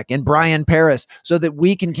McCormick and Brian Paris, so that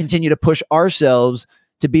we can continue to push ourselves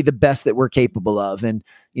to be the best that we're capable of. And,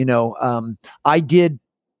 I did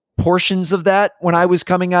portions of that when I was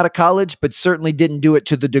coming out of college, but certainly didn't do it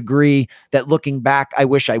to the degree that, looking back, I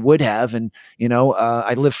wish I would have. And,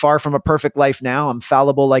 I live far from a perfect life now. I'm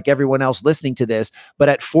fallible like everyone else listening to this, but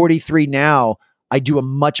at 43 now, I do a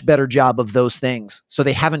much better job of those things. So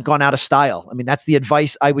they haven't gone out of style. That's the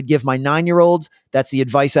advice I would give my 9-year-olds. That's the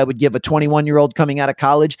advice I would give a 21-year-old coming out of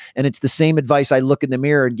college. And it's the same advice I look in the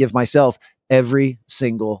mirror and give myself every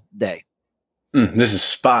single day. This is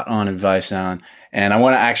spot on advice, Alan. And I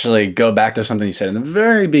want to actually go back to something you said in the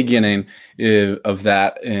very beginning of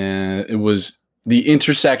that. It was the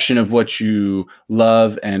intersection of what you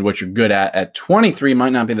love and what you're good at 23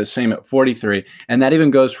 might not be the same at 43. And that even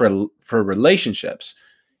goes for relationships.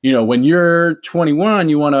 When you're 21,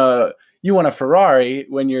 you want a Ferrari.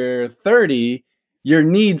 When you're 30, your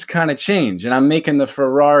needs kind of change. And I'm making the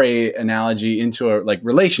Ferrari analogy into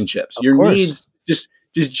relationships. Your needs just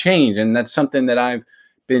change. And that's something that I've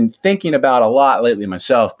been thinking about a lot lately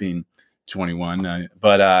myself, being 21.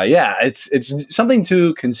 But it's something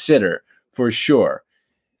to consider for sure.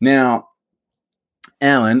 Now,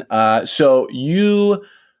 Alan, so you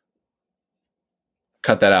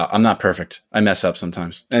cut that out. I'm not perfect. I mess up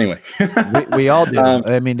sometimes. Anyway, we all do.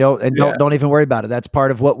 Don't even worry about it. That's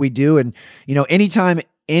part of what we do. And, anytime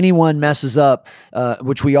anyone messes up,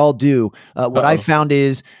 which we all do, what I found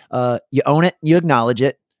is you own it, you acknowledge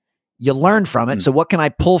it, you learn from it. So what can I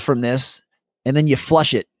pull from this? And then you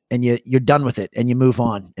flush it, and you're done with it, and you move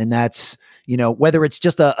on. And that's, whether it's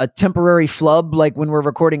just a temporary flub, like when we're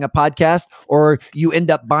recording a podcast, or you end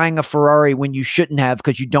up buying a Ferrari when you shouldn't have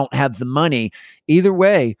because you don't have the money. Either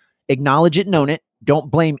way, acknowledge it and own it.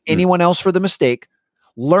 Don't blame anyone else for the mistake.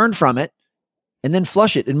 Learn from it, and then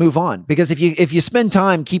flush it and move on. Because if you spend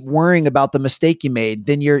time keep worrying about the mistake you made,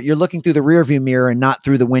 then you're looking through the rearview mirror and not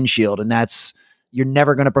through the windshield. And you're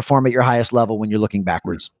never going to perform at your highest level when you're looking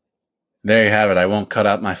backwards. There you have it. I won't cut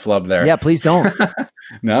out my flub there. Yeah, please don't.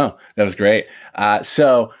 No, that was great.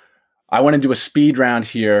 So I want to do a speed round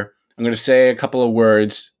here. I'm going to say a couple of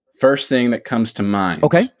words. First thing that comes to mind.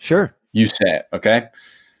 Okay, sure. You say it, okay?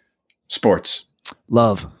 Sports.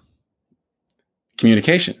 Love.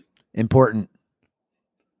 Communication. Important.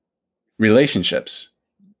 Relationships.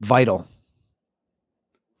 Vital.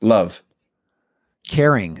 Love.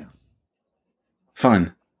 Caring.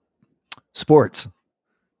 Fun. Sports.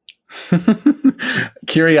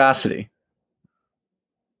 Curiosity.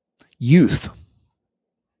 Youth.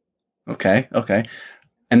 Okay.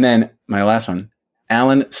 And then my last one,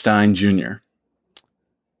 Alan Stein Jr.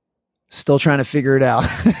 Still trying to figure it out.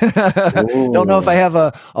 Don't know if I have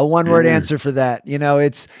a one-word answer for that.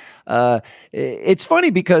 It's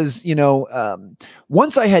funny because,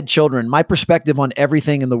 once I had children, my perspective on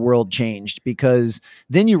everything in the world changed, because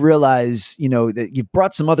then you realize, that you've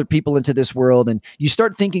brought some other people into this world, and you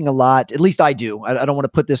start thinking a lot, at least I do. I don't want to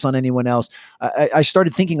put this on anyone else. I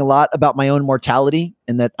started thinking a lot about my own mortality,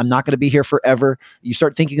 and that I'm not going to be here forever. You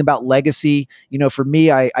start thinking about legacy. For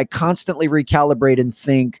me, I constantly recalibrate and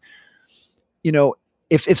think,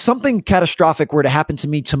 if something catastrophic were to happen to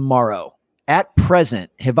me tomorrow, at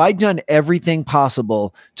present, have I done everything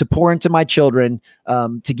possible to pour into my children,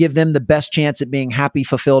 to give them the best chance at being happy,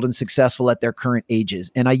 fulfilled, and successful at their current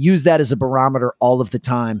ages? And I use that as a barometer all of the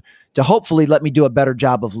time to hopefully let me do a better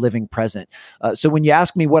job of living present. So when you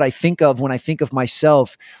ask me what I think of when I think of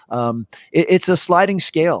myself, it's a sliding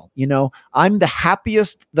scale. I'm the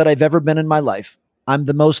happiest that I've ever been in my life. I'm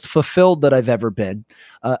the most fulfilled that I've ever been.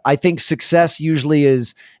 I think success usually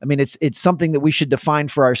is, it's something that we should define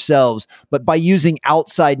for ourselves, but by using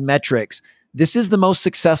outside metrics, this is the most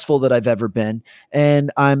successful that I've ever been.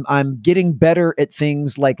 And I'm getting better at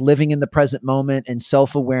things like living in the present moment and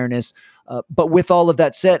self-awareness. But with all of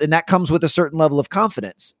that said, and that comes with a certain level of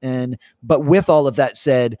confidence. But with all of that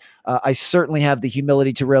said, I certainly have the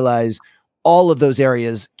humility to realize all of those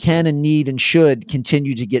areas can and need and should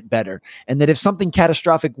continue to get better. And that if something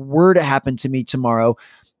catastrophic were to happen to me tomorrow,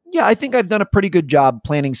 yeah, I think I've done a pretty good job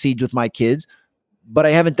planting seeds with my kids, but I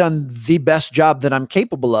haven't done the best job that I'm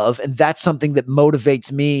capable of. And that's something that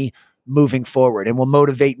motivates me moving forward and will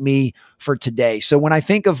motivate me for today. So when I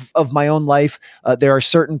think of my own life, there are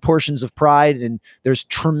certain portions of pride and there's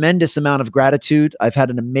tremendous amount of gratitude. I've had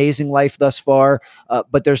an amazing life thus far,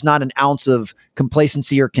 but there's not an ounce of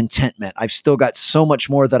complacency or contentment. I've still got so much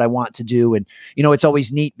more that I want to do. And, it's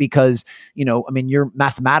always neat because, you're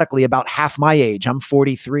mathematically about half my age. I'm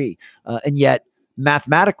 43. And yet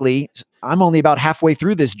mathematically, I'm only about halfway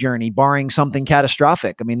through this journey, barring something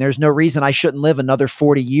catastrophic. There's no reason I shouldn't live another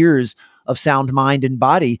 40 years of sound mind and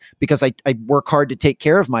body because I work hard to take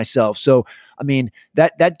care of myself. So,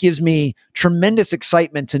 that gives me tremendous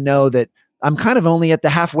excitement to know that I'm kind of only at the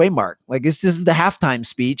halfway mark. Like this is the halftime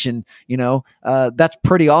speech. And, that's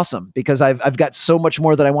pretty awesome because I've got so much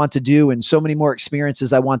more that I want to do and so many more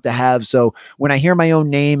experiences I want to have. So when I hear my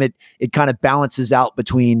own name, it kind of balances out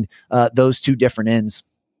between those two different ends.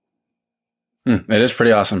 That is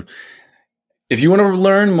pretty awesome. If you want to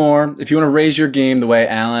learn more, if you want to raise your game the way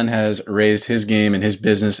Alan has raised his game in his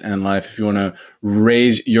business and life, if you want to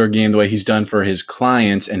raise your game the way he's done for his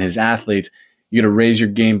clients and his athletes, you go to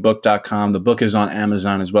raiseyourgamebook.com. The book is on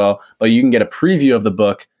Amazon as well, but you can get a preview of the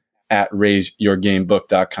book at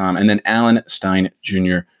raiseyourgamebook.com. And then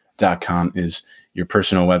AlanSteinJr.com is your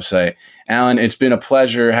personal website. Alan, it's been a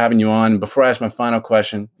pleasure having you on. Before I ask my final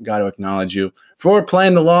question, I got to acknowledge you for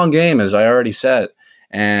playing the long game, as I already said,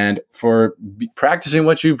 and for practicing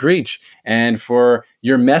what you preach, and for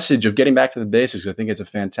your message of getting back to the basics. I think it's a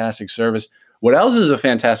fantastic service. What else is a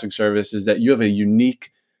fantastic service is that you have a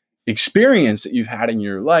unique experience that you've had in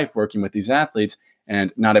your life working with these athletes,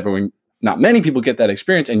 and not many people get that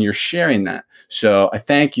experience, and you're sharing that. So I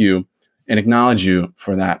thank you and acknowledge you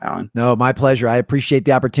for that, Alan. No, my pleasure. I appreciate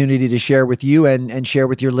the opportunity to share with you and share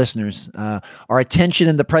with your listeners. Our attention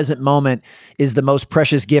in the present moment is the most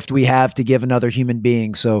precious gift we have to give another human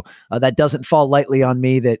being. So that doesn't fall lightly on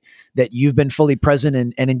me that you've been fully present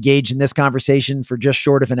and engaged in this conversation for just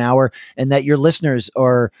short of an hour, and that your listeners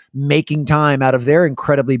are making time out of their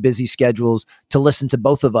incredibly busy schedules to listen to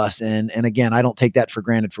both of us. And again, I don't take that for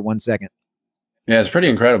granted for 1 second. Yeah, it's pretty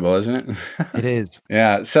incredible, isn't it? It is.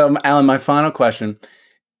 Yeah. So, Alan, my final question.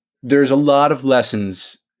 There's a lot of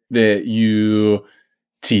lessons that you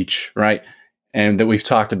teach, right? And that we've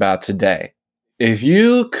talked about today. If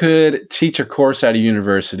you could teach a course at a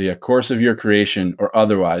university, a course of your creation or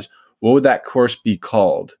otherwise, what would that course be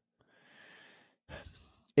called?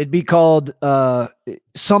 It'd be called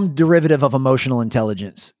some derivative of emotional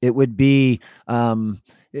intelligence. It would be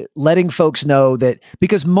letting folks know that,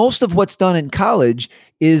 because most of what's done in college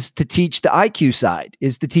is to teach the IQ side,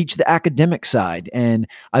 is to teach the academic side. And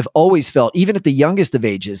I've always felt, even at the youngest of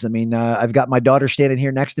ages, I've got my daughter standing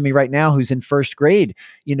here next to me right now who's in first grade,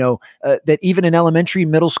 that even in elementary,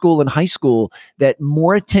 middle school, and high school, that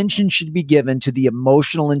more attention should be given to the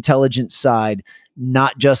emotional intelligence side,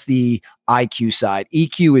 not just the IQ side.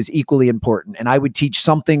 EQ is equally important. And I would teach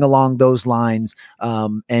something along those lines,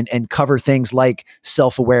 and cover things like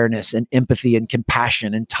self-awareness and empathy and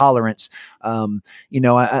compassion and tolerance.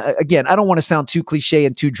 Again, I don't want to sound too cliche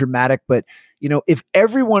and too dramatic, but if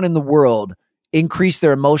everyone in the world increased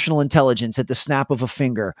their emotional intelligence at the snap of a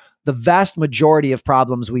finger, the vast majority of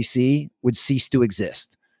problems we see would cease to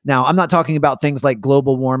exist. Now, I'm not talking about things like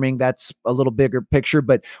global warming. That's a little bigger picture.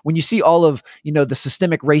 But when you see all of, the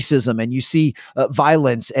systemic racism, and you see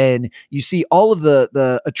violence, and you see all of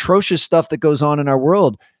the atrocious stuff that goes on in our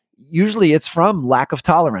world, usually it's from lack of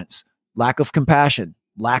tolerance, lack of compassion,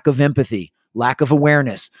 lack of empathy, lack of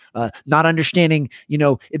awareness, not understanding,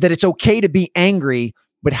 that it's okay to be angry,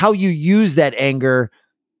 but how you use that anger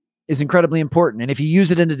is incredibly important. And if you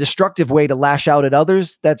use it in a destructive way to lash out at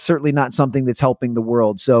others, that's certainly not something that's helping the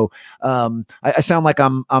world. So I sound like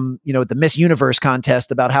I'm at the Miss Universe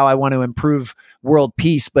contest about how I want to improve world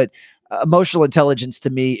peace, but emotional intelligence to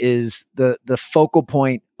me is the focal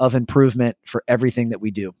point of improvement for everything that we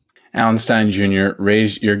do. Alan Stein Jr.,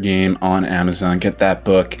 Raise Your Game on Amazon. Get that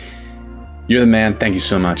book. You're the man. Thank you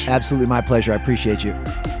so much. Absolutely my pleasure. I appreciate you.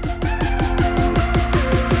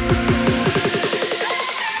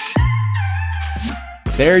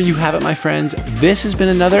 There you have it, my friends. This has been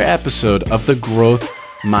another episode of the Growth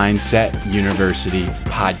Mindset University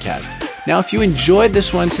podcast. Now, if you enjoyed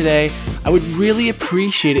this one today, I would really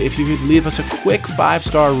appreciate it if you could leave us a quick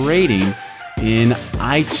 5-star rating in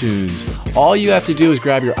iTunes. All you have to do is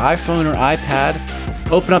grab your iPhone or iPad,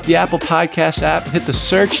 open up the Apple Podcast app, hit the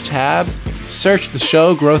search tab, search the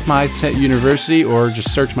show, Growth Mindset University, or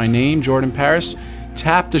just search my name, Jordan Paris.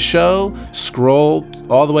 Tap the show, scroll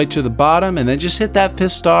all the way to the bottom, and then just hit that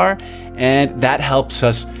 5th star, and that helps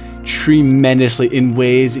us tremendously in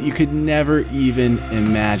ways that you could never even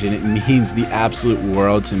imagine. It means the absolute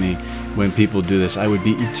world to me when people do this. I would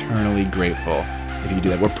be eternally grateful if you do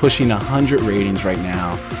that. We're pushing 100 ratings right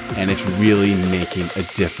now, and it's really making a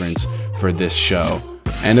difference for this show.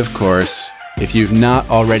 And of course, if you've not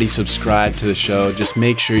already subscribed to the show, just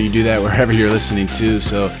make sure you do that wherever you're listening to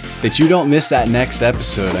so that you don't miss that next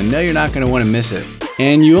episode. I know you're not going to want to miss it.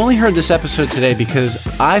 And you only heard this episode today because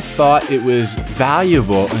I thought it was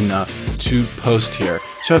valuable enough to post here.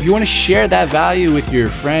 So if you want to share that value with your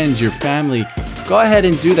friends, your family, go ahead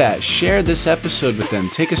and do that. Share this episode with them.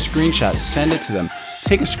 Take a screenshot, send it to them.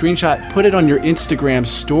 Take a screenshot, put it on your Instagram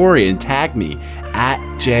story and tag me at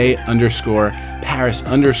J_Paris_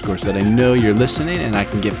 so that I know you're listening and I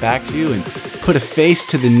can get back to you and put a face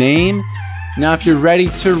to the name. Now, if you're ready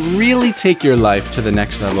to really take your life to the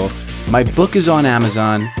next level, my book is on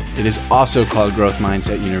Amazon. It is also called Growth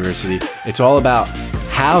Mindset University. It's all about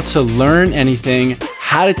how to learn anything,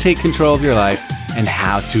 how to take control of your life, and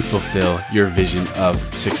how to fulfill your vision of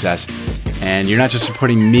success. And you're not just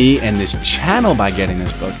supporting me and this channel by getting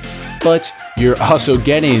this book, but you're also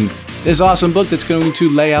getting this awesome book that's going to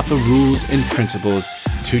lay out the rules and principles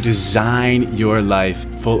to design your life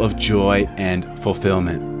full of joy and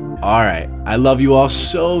fulfillment. All right, I love you all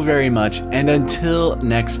so very much. And until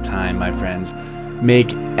next time, my friends,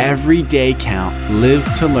 make every day count, live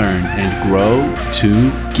to learn, and grow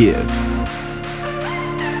to give.